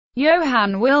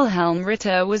Johann Wilhelm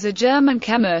Ritter was a German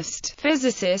chemist,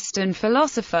 physicist and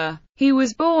philosopher. He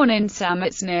was born in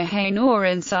Samitz near Haynau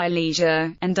in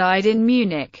Silesia, and died in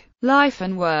Munich. Life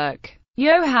and work.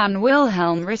 Johann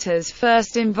Wilhelm Ritter's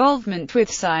first involvement with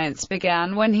science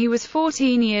began when he was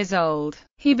 14 years old.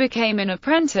 He became an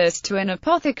apprentice to an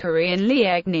apothecary in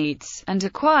Liegnitz, and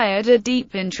acquired a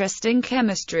deep interest in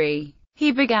chemistry.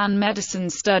 He began medicine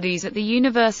studies at the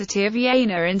University of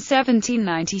Jena in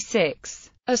 1796.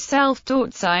 A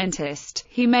self-taught scientist,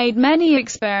 he made many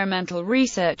experimental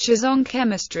researches on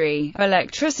chemistry,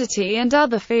 electricity and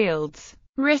other fields.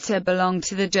 Ritter belonged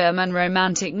to the German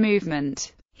Romantic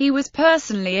movement. He was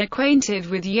personally acquainted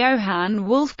with Johann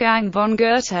Wolfgang von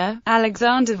Goethe,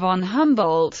 Alexander von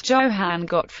Humboldt, Johann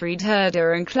Gottfried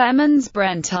Herder and Clemens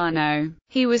Brentano.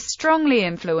 He was strongly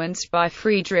influenced by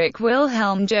Friedrich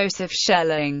Wilhelm Joseph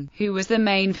Schelling, who was the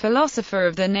main philosopher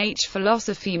of the nature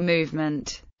philosophy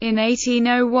movement. In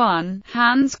 1801,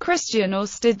 Hans Christian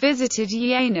Ørsted visited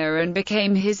Jena and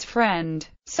became his friend.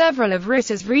 Several of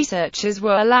Ritter's researches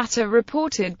were later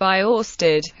reported by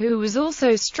Ørsted, who was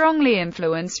also strongly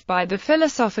influenced by the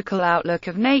philosophical outlook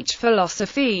of nature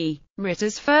philosophy.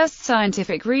 Ritter's first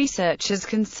scientific researches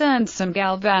concerned some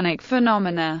galvanic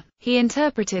phenomena. He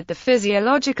interpreted the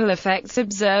physiological effects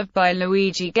observed by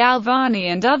Luigi Galvani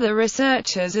and other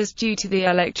researchers as due to the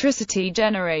electricity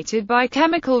generated by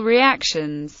chemical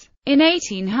reactions. In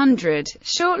 1800,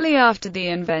 shortly after the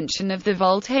invention of the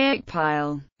voltaic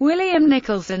pile, William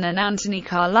Nicholson and Anthony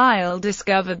Carlisle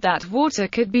discovered that water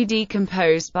could be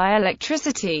decomposed by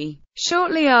electricity.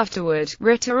 Shortly afterward,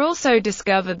 Ritter also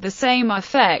discovered the same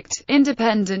effect,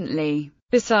 independently.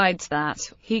 Besides that,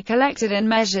 he collected and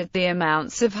measured the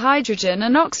amounts of hydrogen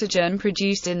and oxygen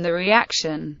produced in the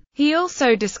reaction. He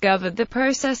also discovered the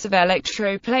process of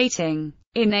electroplating.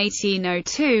 In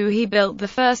 1802 he built the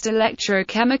first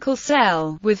electrochemical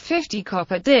cell, with 50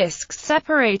 copper discs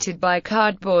separated by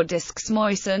cardboard discs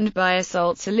moistened by a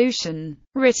salt solution.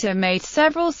 Ritter made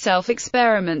several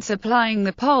self-experiments applying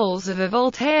the poles of a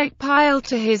voltaic pile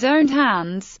to his own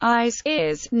hands, eyes,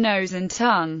 ears, nose and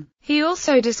tongue. He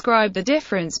also described the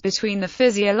difference between the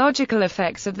physiological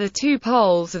effects of the two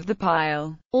poles of the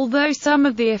pile. Although some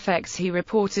of the effects he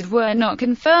reported were not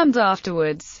confirmed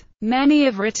afterwards, many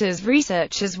of Ritter's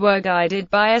researches were guided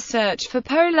by a search for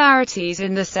polarities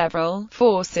in the several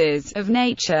forces of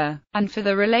nature, and for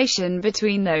the relation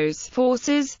between those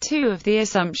forces. Two of the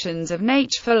assumptions of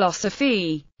nature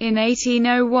philosophy. In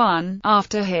 1801,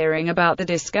 after hearing about the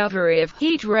discovery of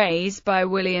heat rays by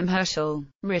William Herschel,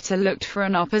 Ritter looked for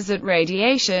an opposite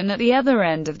radiation at the other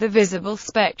end of the visible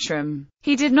spectrum.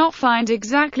 He did not find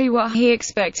exactly what he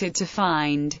expected to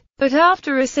find, but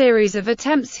after a series of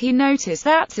attempts he noticed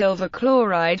that silver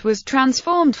chloride was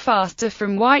transformed faster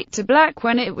from white to black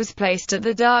when it was placed at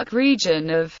the dark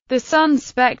region of the sun's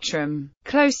spectrum,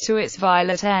 close to its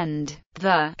violet end.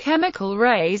 The chemical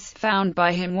rays found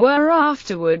by him were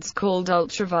afterwards called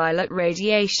ultraviolet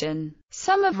radiation.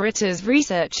 Some of Ritter's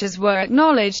researches were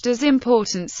acknowledged as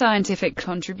important scientific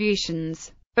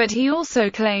contributions, but he also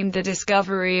claimed the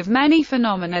discovery of many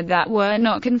phenomena that were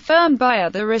not confirmed by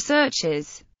other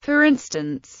researches. For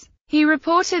instance, he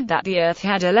reported that the Earth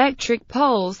had electric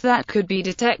poles that could be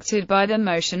detected by the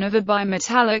motion of a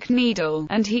bimetallic needle,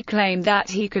 and he claimed that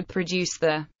he could produce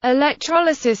the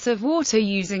electrolysis of water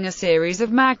using a series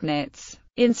of magnets,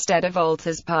 instead of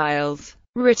Volta's piles.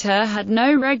 Ritter had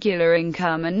no regular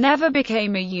income and never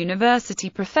became a university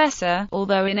professor,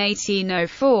 although in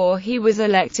 1804 he was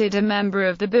elected a member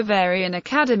of the Bavarian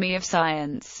Academy of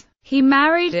Science. He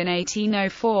married in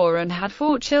 1804 and had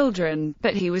 4 children,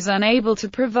 but he was unable to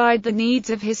provide the needs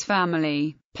of his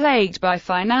family. Plagued by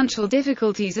financial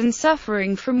difficulties and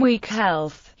suffering from weak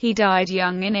health, he died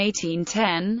young in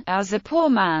 1810, as a poor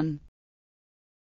man.